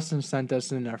that Justin sent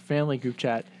us in our family group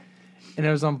chat, and it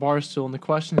was on Barstool. And the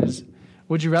question is,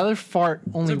 would you rather fart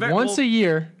only very- once well- a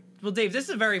year? Well, Dave, this is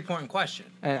a very important question.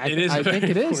 And It is a I very think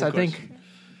it is. I important think.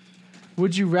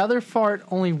 Would you rather fart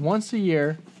only once a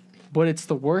year, but it's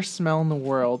the worst smell in the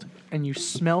world, and you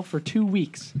smell for 2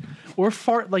 weeks, or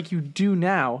fart like you do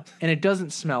now, and it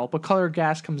doesn't smell, but colored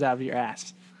gas comes out of your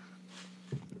ass?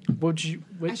 Would you?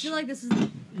 I Which feel like this is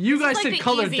you this guys is like said the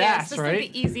colored easiest, gas, this right? is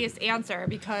like the easiest answer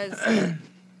because,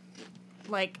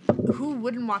 like, who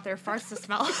wouldn't want their farts to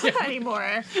smell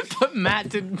anymore? But Matt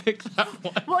didn't pick that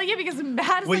one. Well, yeah, because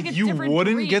Matt is Wait, like a you different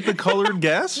wouldn't breed. get the colored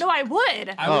gas? No, I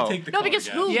would. I would Oh. take the No, color because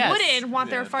gas. who Yes. wouldn't want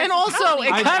their Yeah. farts And to also, smell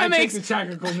it anymore? kinda I makes- take the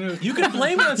technical news. You can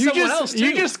blame it on someone else too.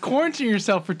 You just quarantine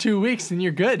yourself for 2 weeks, and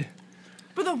you're good.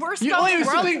 For the worst You, smell wait, in the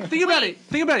so world. think about Wait, it.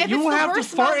 Think about it. if You it's won't the have to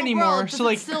worst smell fart in the anymore. world, So does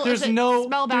like, it still, there's does it no.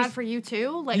 smell bad there's- for you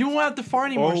too. Like You won't have to fart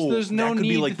anymore, so Oh, there's no that could need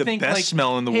be like to the think best like,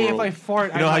 smell in the hey, world. if I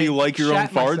fart, You know how you like your own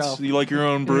shat farts? myself. You like your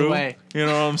own brew? way. You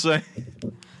know what I'm saying?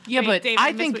 Yeah, Wait, but Dave, I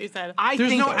I missed think what you said. I There's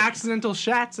think no accidental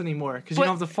shats anymore because you But-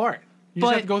 don't have to fart. You just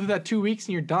have but- to go through that 2 weeks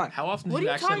and you're done. How often what do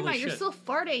are you you talking accidentally about? You're shit? still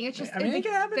farting. It's just I mean, it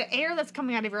can happen. the air that's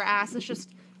coming out of your ass is just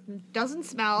doesn't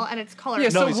smell and it's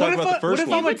colorless. Yeah, so he's what talking if, about the what first if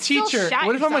one. I'm a You would still teacher? shat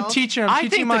What if I'm a yourself. teacher? I'm I teaching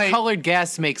think my. the colored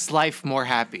gas makes life more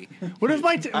happy. What if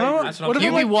my? that's what I'm what if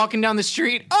You'd I'm be walking down the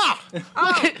street.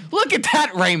 Look at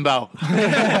that rainbow.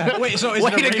 Wait, so is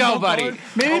Way it a to go, rainbow buddy. colored?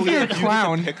 maybe if you're a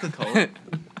clown? Pick the color.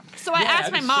 So I Yeah,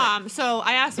 asked my that'd be mom. So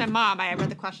I asked my mom. I read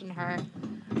the question to her.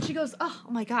 She goes, "Oh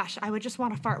my gosh, I would just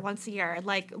want to fart once a year.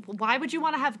 Like, why would you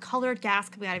want to have colored gas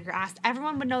coming out of your ass?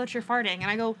 Everyone would know that you're farting." And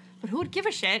I go, "But who would give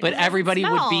a shit? But It doesn't everybody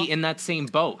would smell." be in that same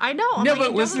boat. I know. I'm No, like, but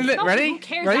it listen doesn't to it. smell, Ready? Who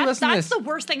cares? Ready? That's, Listen to that's this. the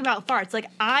worst thing about farts. Like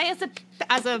I,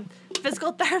 as a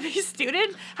physical therapy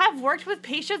student, have worked with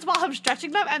patients while I'm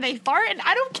stretching them, and they fart, and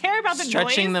I don't care about the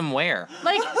Stretching noise. them where?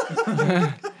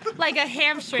 Like a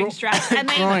hamstring stretch, and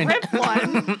they Groin. rip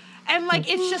one. And like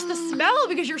it's just the smell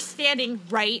because you're standing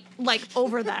right like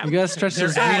over them. You gotta stretch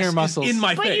those Their ass wiener is muscles. in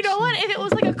my But face. you know what? If it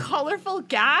was like a colorful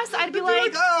gas, I'd be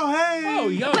like, oh, hey. Oh,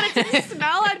 yo, but it didn't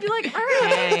smell. I'd be like,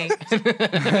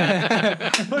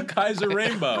 Hey. look, Kaiser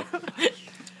Rainbow.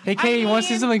 Hey, Katie, you want to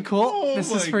see mean- something cool? Oh This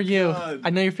is my for you. God. I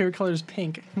know your favorite color is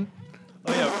pink. Oh,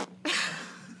 yeah.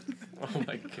 Oh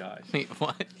my gosh. Wait,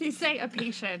 what? he's saying a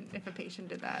patient. If a patient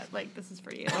did that, like this is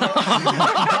for you.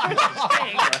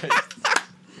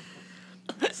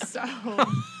 So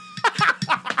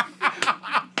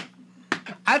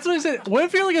That's That's what I said. What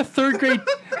if you're like a third grade?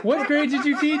 What grade did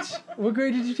you teach? What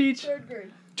grade did you teach? Third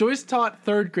grade. Joyce taught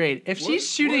third grade. If she's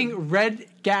shooting red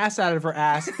gas out of her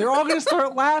ass, they're all gonna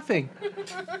start laughing.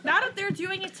 Not if they're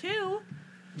doing it too.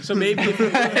 So maybe if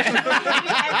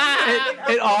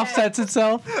It offsets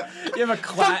itself. you have a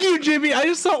class. Fuck you, Jimmy. I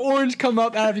just saw orange come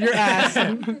up out of your ass.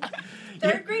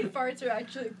 Third grade farts are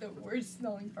actually the worst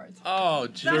smelling farts. Oh,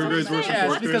 That's what I'm grade's saying. worse yeah, it's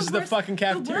What's because of the worst- fucking The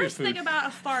cafeteria worst food. thing about a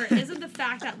fart isn't the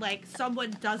fact that like someone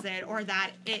does it or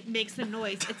that it makes a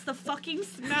noise. It's the fucking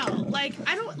smell. Like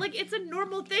I don't like it's a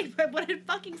normal thing, but when it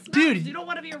fucking smells, Dude. you don't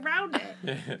want to be around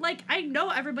it. Like I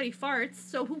know everybody farts,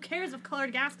 so who cares if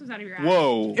colored gas comes out of your ass?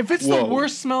 Whoa. If it's Whoa. the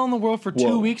worst smell in the world for 2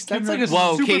 Whoa. weeks, that's like a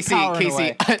Whoa, superpower in a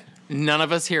way. Casey. None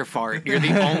of us here fart. You're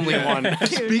the only one.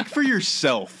 Speak for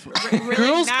yourself. Really,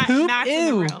 Girls poop? Matt's in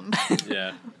Ew. the room.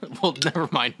 Yeah. Well, never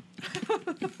mind.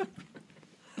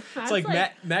 It's like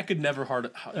Matt could never hide a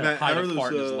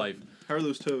fart in his life. How are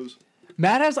those toes?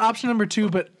 Matt has option number 2,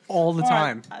 but all the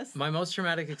time. My most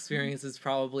traumatic experience is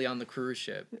probably on the cruise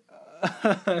ship.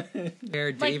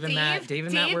 Where Dave and Matt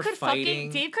were fighting.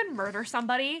 Dave could murder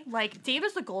somebody. Like Dave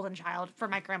is the golden child for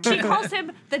my grandma. She calls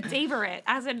him the Daverite,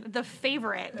 as in the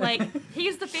favorite. Like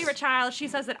he's the favorite child. She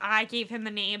says that I gave him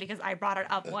the name because I brought it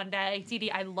up one day. Dee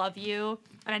Dee, I love you,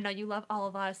 and I know you love all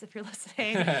of us if you're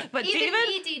listening. But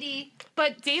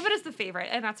But David is the favorite,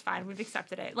 and that's fine. We've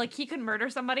accepted it. Like he could murder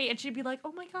somebody, and she'd be like,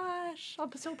 "Oh my gosh,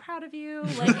 I'm so proud of you."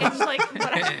 Like it's like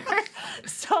whatever.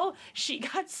 So she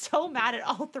got so mad at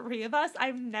all three of us.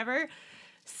 I've never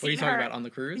seen What are you talking about on the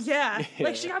cruise? Yeah,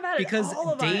 like she got mad at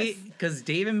all of us. Because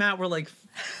Dave and Matt were like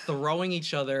throwing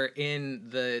each other in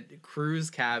the cruise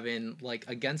cabin, like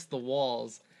against the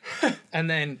walls, and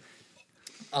then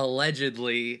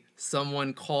allegedly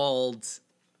someone called,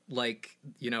 like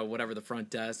whatever, the front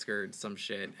desk or some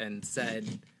shit, and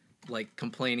said, like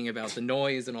complaining about the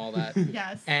noise and all that.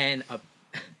 Yes. And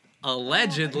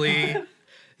allegedly,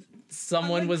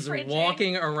 someone was cringing.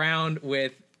 walking around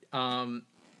with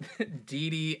Dee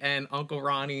Dee and Uncle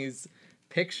Ronnie's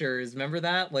pictures. Remember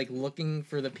that? Like looking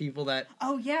for the people that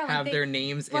Oh yeah, have their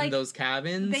names in like, those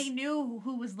cabins. They knew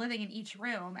who was living in each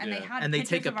room, and they had and they pictures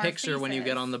take a of our picture when you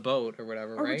get faces. on the boat or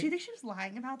whatever, Or right? do you think she was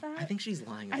lying about that? I think she's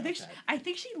lying about that. I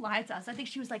think she lied to us. I think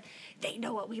she was like, they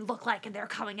know what we look like and they're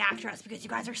coming after us because you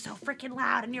guys are so freaking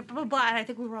loud and you're blah blah blah. And I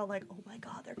think we were all like, oh my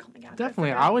god, they're coming after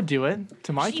Definitely, us. I would do it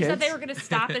to my She kids. said they were gonna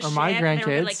stop the Or ship. my And they were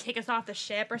gonna like grandkids. take us off the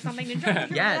ship or something. Did you hear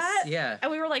Yes, that? yeah. And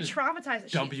we were like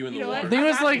traumatized. dump you in the know water. what? I think it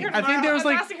was I'm like- asking her I think there was tomorrow. like-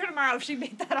 I'm asking her tomorrow if she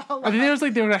made that all up. I think it was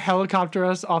like they were gonna helicopter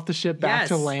us off the ship back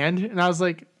to Yes. land, and I was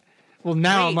like, well,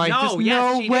 now I'm Wait, like, there's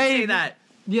yes, no she way. did say that.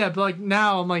 Yeah, but like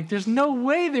now I'm like, there's no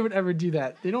way they would ever do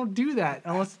that. They don't do that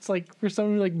unless it's like for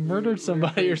someone who like murdered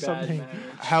somebody or something.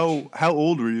 How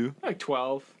old were you? Like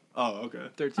 12, Oh, okay.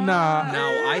 13. Nah.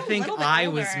 No, I think little bit I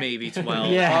was older. maybe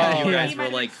 12. Yeah, you yeah. guys were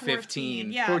like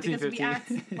 15. Yeah, 14, because 15. we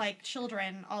act like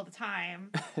children all the time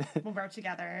when we're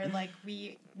together. Like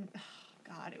we,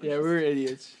 God, it was Yeah, we just- were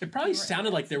idiots. It probably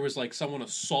sounded like there was like someone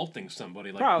assaulting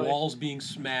somebody, like Probably. walls being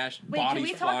smashed, Wait, can bodies we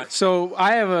talk- flying. So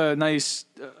I have a nice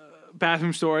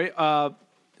bathroom story.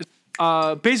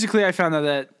 Basically, I found out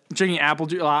that drinking a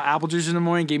lot of apple juice in the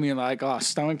morning gave me like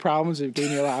stomach problems. It gave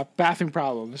me a lot of bathroom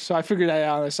problems. So I figured that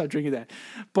out and I stopped drinking that.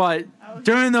 But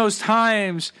during those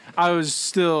times, I was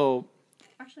still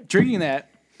drinking that.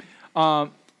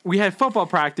 We had football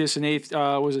practice in eighth,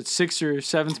 was it 6th or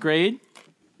 7th grade?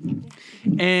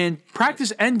 And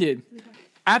practice ended.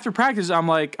 After practice, I'm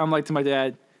like to my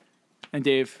dad and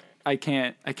Dave, I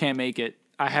can't make it.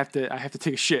 I have to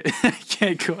take a shit. I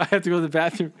can't go. I have to go to the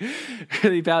bathroom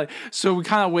really badly. So we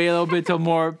kind of wait a little bit till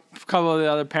a couple of the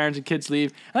other parents and kids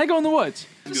leave, and I go in the woods.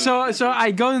 So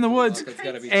I go in the woods,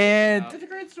 and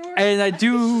I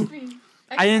do.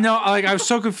 I didn't know. Like I was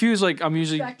so confused. Like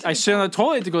I sit on the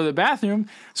toilet to go to the bathroom.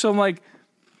 So I'm like,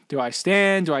 do I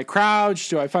stand? Do I crouch?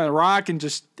 Do I find a rock and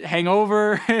just hang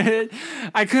over?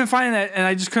 I couldn't find that, and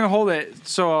I just couldn't hold it.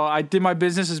 So I did my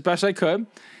business as best I could.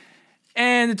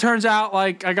 And it turns out,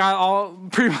 like, I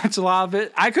got pretty much a lot of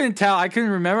it. I couldn't tell. I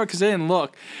couldn't remember because I didn't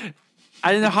look.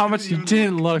 I didn't know how much. You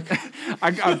didn't look.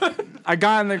 I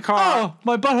got in the car. Oh,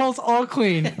 my butthole's all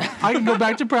clean. I can go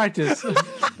back to practice.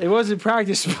 It wasn't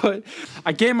practice, but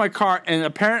I gave my car, and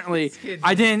apparently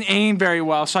I didn't aim very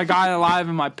well, so I got it alive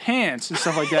in my pants and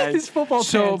stuff like that. His football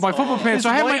So pants. my football pants. So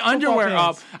I had my white football underwear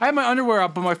up. pants. I had my underwear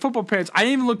up, but my football pants. I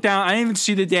didn't even look down. I didn't even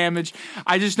see the damage.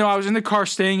 I just know I was in the car,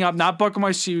 staying up, not buckling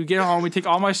my seat. We get home, we take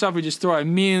all my stuff, we just throw it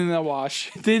immediately in the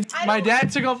wash. My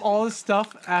dad took off all his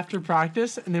stuff after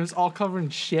practice, and it was all covered in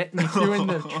shit, and he threw it in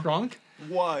the trunk.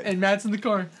 Why? And Matt's in the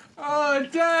car. Oh,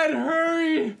 Dad,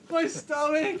 hurry! My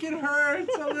stomach, it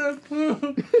hurts. I'm gonna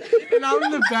poop. And I'm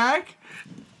in the back,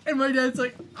 and my dad's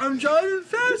like, I'm driving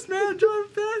fast, man. I'm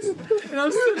driving fast. And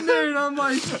I'm sitting there, and I'm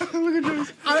like, look at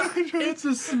this.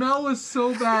 The smell was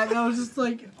so bad, and I was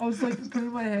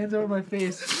putting my hands over my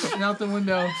face and out the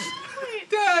window.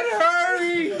 Dad,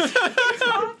 hurry!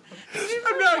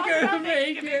 I'm not gonna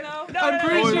make it. I'm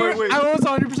pretty sure. Wait. I was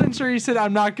 100% sure he said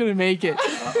I'm not gonna make it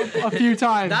a few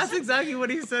times. That's exactly what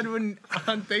he said when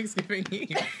on Thanksgiving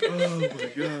Eve. Oh my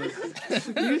god.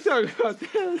 You talk about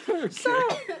that. So,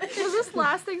 was this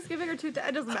last Thanksgiving or two? It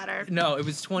doesn't matter. No, it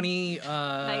was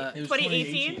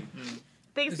 2018?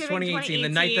 Thanksgiving 2018, the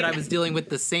night that I was dealing with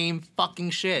the same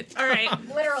fucking shit. All right.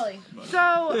 Literally.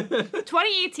 So,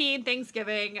 2018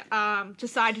 Thanksgiving,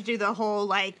 decided to do the whole,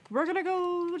 like, we're gonna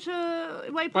go to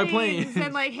White White Plains Plains.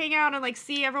 and, like, hang out and, like,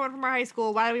 see everyone from our high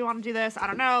school. Why do we want to do this? I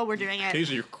don't know. We're doing it.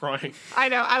 Casey, you're crying. I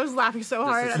know. I was laughing so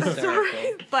hard is at the story.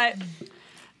 hysterical. But,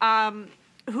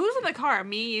 who's in the car?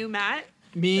 Me, you, Matt?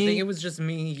 Me, I think it was just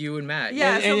me, you, and Matt.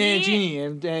 Yeah. and, so and me- Jeannie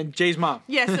and Jay's mom.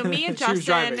 Yeah, so me and She was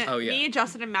Justin, driving. Oh, yeah. me and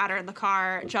Justin and Matt are in the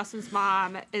car. Justin's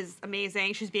mom is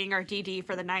amazing. She's being our DD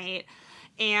for the night.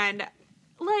 And,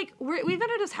 like, we've been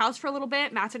at his house for a little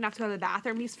bit. Matt didn't have to go to the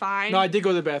bathroom. He's fine. No, I did go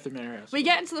to the bathroom in her house. We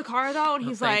get into the car, though, and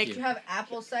he's thank like, you. You have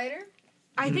apple cider?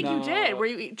 I think you No. did. Were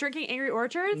you drinking Angry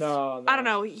Orchards? No. I don't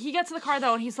know. He gets to the car,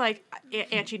 though, and he's like,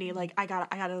 Aunt Jeannie, like, I gotta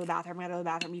go to the bathroom.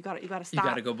 You gotta You stop.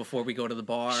 gotta go before we go to the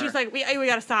bar. She's like, we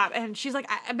gotta stop, and she's like,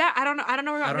 Matt, I don't know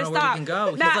where I we're don't know gonna where stop. we can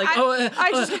go. Matt,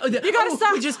 He's like, you gotta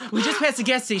stop. We just passed the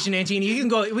gas station, Aunt Jeannie. We can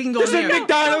go There's a there.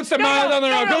 McDonald's a mile down the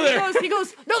road. Go there. He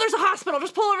goes, no, there's a hospital.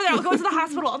 Just pull over there. I'll go to the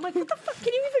hospital. I'm like, what the fuck?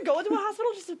 Can you even go into a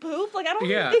hospital just to poop? Like, I don't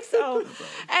Yeah. think so.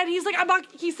 And he's like,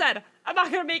 he said, I'm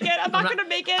not gonna make it. I'm not gonna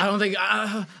make it. I don't think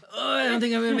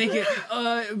I'm gonna make it.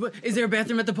 Is there a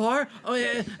bathroom at the bar? Oh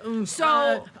yeah.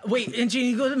 So- wait, Aunt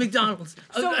Jeannie, go to McDonald's.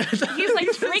 So he's like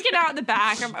freaking out in the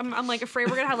back. I'm like afraid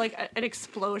we're gonna have like an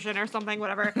explosion or something,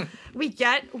 whatever. We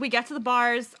get to the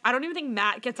bars. I don't even think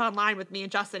Matt gets online with me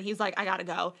and Justin. He's like, I gotta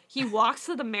go. He walks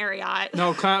to the Marriott.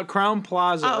 No, Crown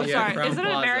Plaza. Oh, Yeah, sorry. Crown Is it a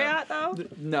Plaza. Marriott though?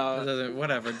 No.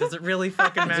 Whatever. Does it really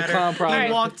fucking matter? Clown Plaza. He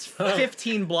Alright. walked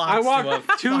 15 blocks. I to a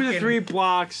walked 2 to fucking- 3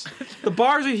 blocks. The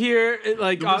bars are here,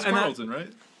 like, It was and Carlton, right?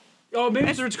 oh, maybe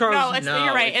it's Ritz Carlton. No,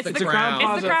 No, it's the Crown Crown. It's the Plaza. Crown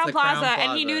It's the Crown Plaza, and he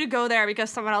Plaza. knew to go there because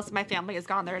someone else in my family has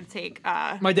gone there to take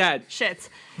My dad. shits.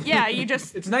 Yeah, you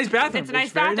just. It's a nice bathroom. It's a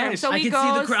nice very bathroom. nice. So I he can see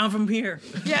the goes- crown from here.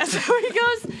 Yeah, so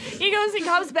he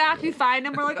comes back, we find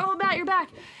him, we're like, oh, Matt, you're back.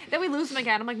 Then we lose him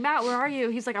again. I'm like, Matt, where are you?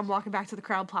 He's like, I'm walking back to the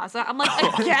Crown Plaza. I'm like,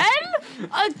 again?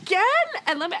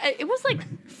 And it was like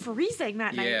freezing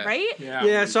that night, Yeah. right?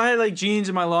 Yeah, so I had like jeans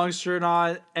and my long shirt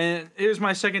on, and it was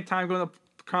my second time going to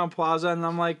Crown Plaza, and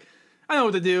I'm like, I know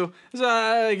what to do. So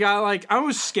I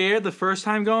was scared the first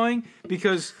time going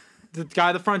because the guy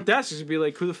at the front desk is gonna be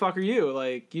like, who the fuck are you?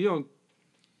 Like, you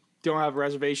don't have a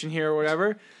reservation here or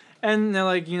whatever. And they're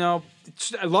like,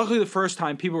 luckily the first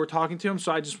time people were talking to him,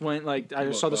 so I just went like, I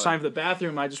just saw the sign for the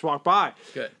bathroom, I just walked by.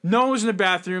 Good. No one was in the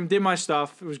bathroom, did my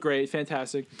stuff. It was great,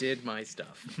 fantastic. Did my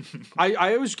stuff.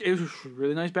 It was a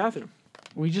really nice bathroom.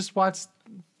 We just watched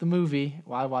the movie.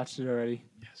 Well, I watched it already.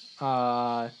 Yes.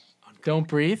 Don't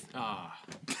Breathe.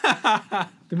 The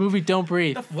movie Don't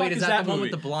Breathe. Wait, is is that that the one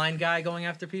movie? with the blind guy going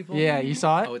after people? Yeah, you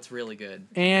saw it? Oh, it's really good.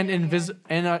 And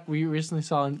we recently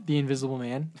saw The Invisible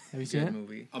Man. Have you seen Good it?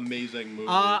 movie. Amazing movie.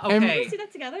 Okay. See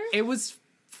that together? It was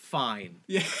fine.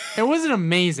 It wasn't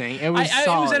amazing. It was it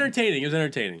solid. was entertaining. It was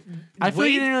entertaining. I feel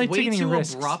like you didn't really way take any too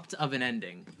risks. abrupt of an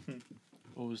ending.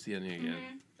 What was the ending again?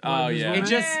 Oh yeah, It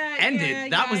just Yeah, ended. yeah,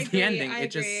 that yeah, was I the agree, ending. I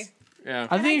It just agree. yeah.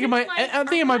 I think it might. I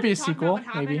think it might be a sequel.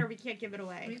 Maybe. Or we can't give it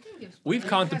away. We've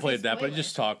contemplated that, but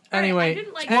just talk. Anyway, I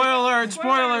didn't like, Spoiler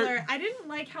alert. I didn't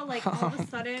like how like all of a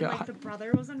sudden God. like the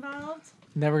brother was involved.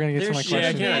 never gonna get to There my should-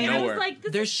 question. Yeah, I And can't. I was nowhere. like,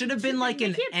 this there is should have been stupid. like They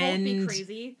an can't both be end,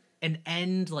 crazy.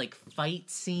 like fight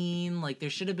scene. Like there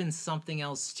should have been something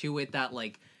else to it that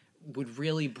like would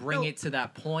really bring No. it to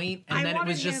that point. And I then it was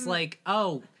wanted just him- like,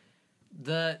 oh,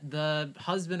 the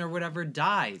husband or whatever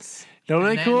dies. That would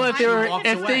And be then cool if they he were walks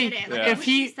if away. they Like, Yeah. I if wish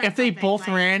he said if they something, both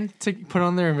like- ran to put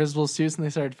on their invisible suits and they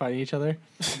started fighting each other.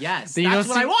 Yes, Then you that's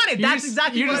don't what I see- wanted. you That's just-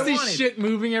 exactly you what just I see wanted. shit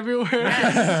moving everywhere.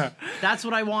 Yes. That's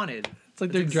what I wanted. It's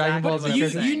like they're That's Dragon exactly Balls. what and I'm You,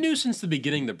 shit. saying. you knew since the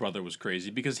beginning the brother was crazy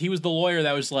because he was the lawyer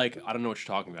that was like, I don't know what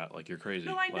you're talking about. Like you're crazy.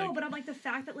 No, I know, Like, but I'm like the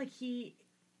fact that like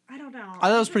I don't know. I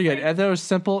thought it was pretty good. I thought it was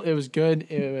simple. It was good.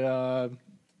 It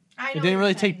didn't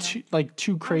really take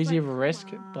too crazy of a risk.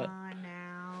 But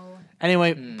Now.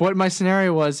 anyway, what my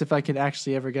scenario was, if I could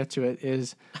actually ever get to it,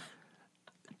 is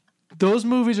those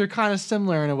movies are kind of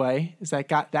similar in a way. Is that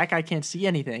guy can't see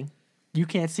anything, you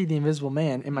can't see the invisible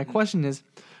man. And my question is,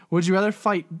 would you rather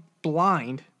fight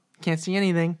blind, can't see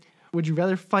anything? Would you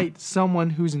rather fight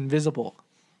someone who's invisible?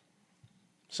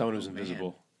 Someone who's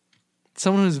invisible.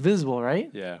 Someone who's visible, right?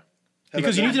 Yeah.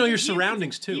 Because you need to know your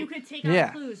surroundings too. You could take Yeah.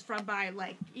 out clues from by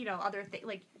like other things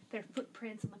like their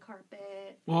footprints on the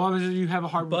carpet. Well, obviously you have a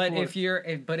hard. But if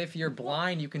you're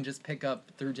blind, you can just pick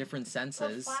up through different Or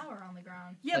senses. flower on the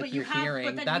ground. Yeah, Like but you your have. hearing.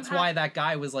 But then That's you have, why that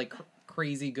guy was like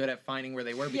crazy good at finding where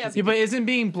they were. Because Yeah, but isn't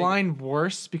being blind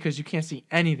worse because you can't see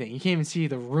anything? You can't even see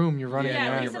the room you're running Yeah,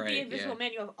 around. at least with right, the Invisible yeah.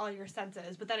 Man, you have all your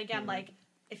senses. But then again, like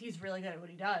if he's really good at what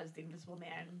he does, the Invisible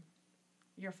Man,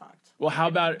 you're fucked. Well, how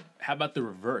about the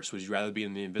reverse? Would you rather be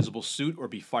in the invisible suit or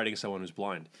be fighting someone who's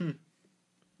blind?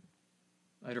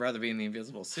 I'd rather be in the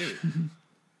invisible suit.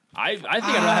 I think I'd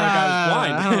rather have a guy who's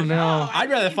blind. I don't know. I'd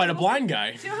rather fight a blind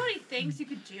guy. Do you know how many things you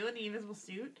could do in the invisible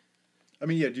suit? I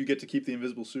mean, yeah. Do you get to keep the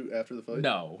invisible suit after the fight?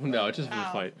 No, it's just for the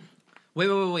fight.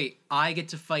 Wait. I get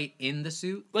to fight in the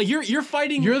suit? Like you're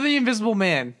fighting. You're the invisible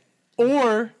man,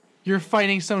 or you're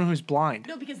fighting someone who's blind.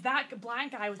 No, because that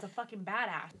blind guy was a fucking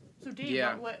badass. So Dave,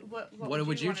 Yeah. what What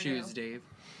would you wanna choose, do? Dave?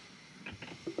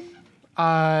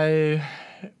 I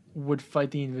would fight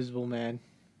the invisible man,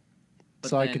 But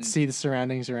so I then- could see the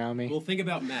surroundings around me. Well, think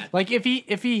about Matt. Like if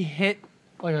he hit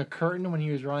like a curtain when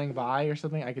he was running by or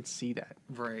something, I could see that.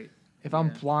 Right. If I'm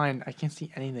blind, I can't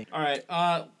see anything. All right,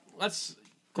 let's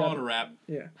call it a wrap.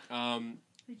 Yeah. I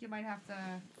think you might have to.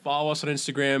 Follow us on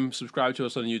Instagram, subscribe to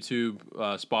us on YouTube,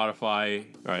 Spotify.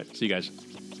 All right, see you guys.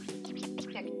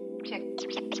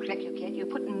 Check you, kid. You're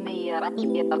putting the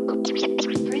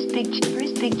first big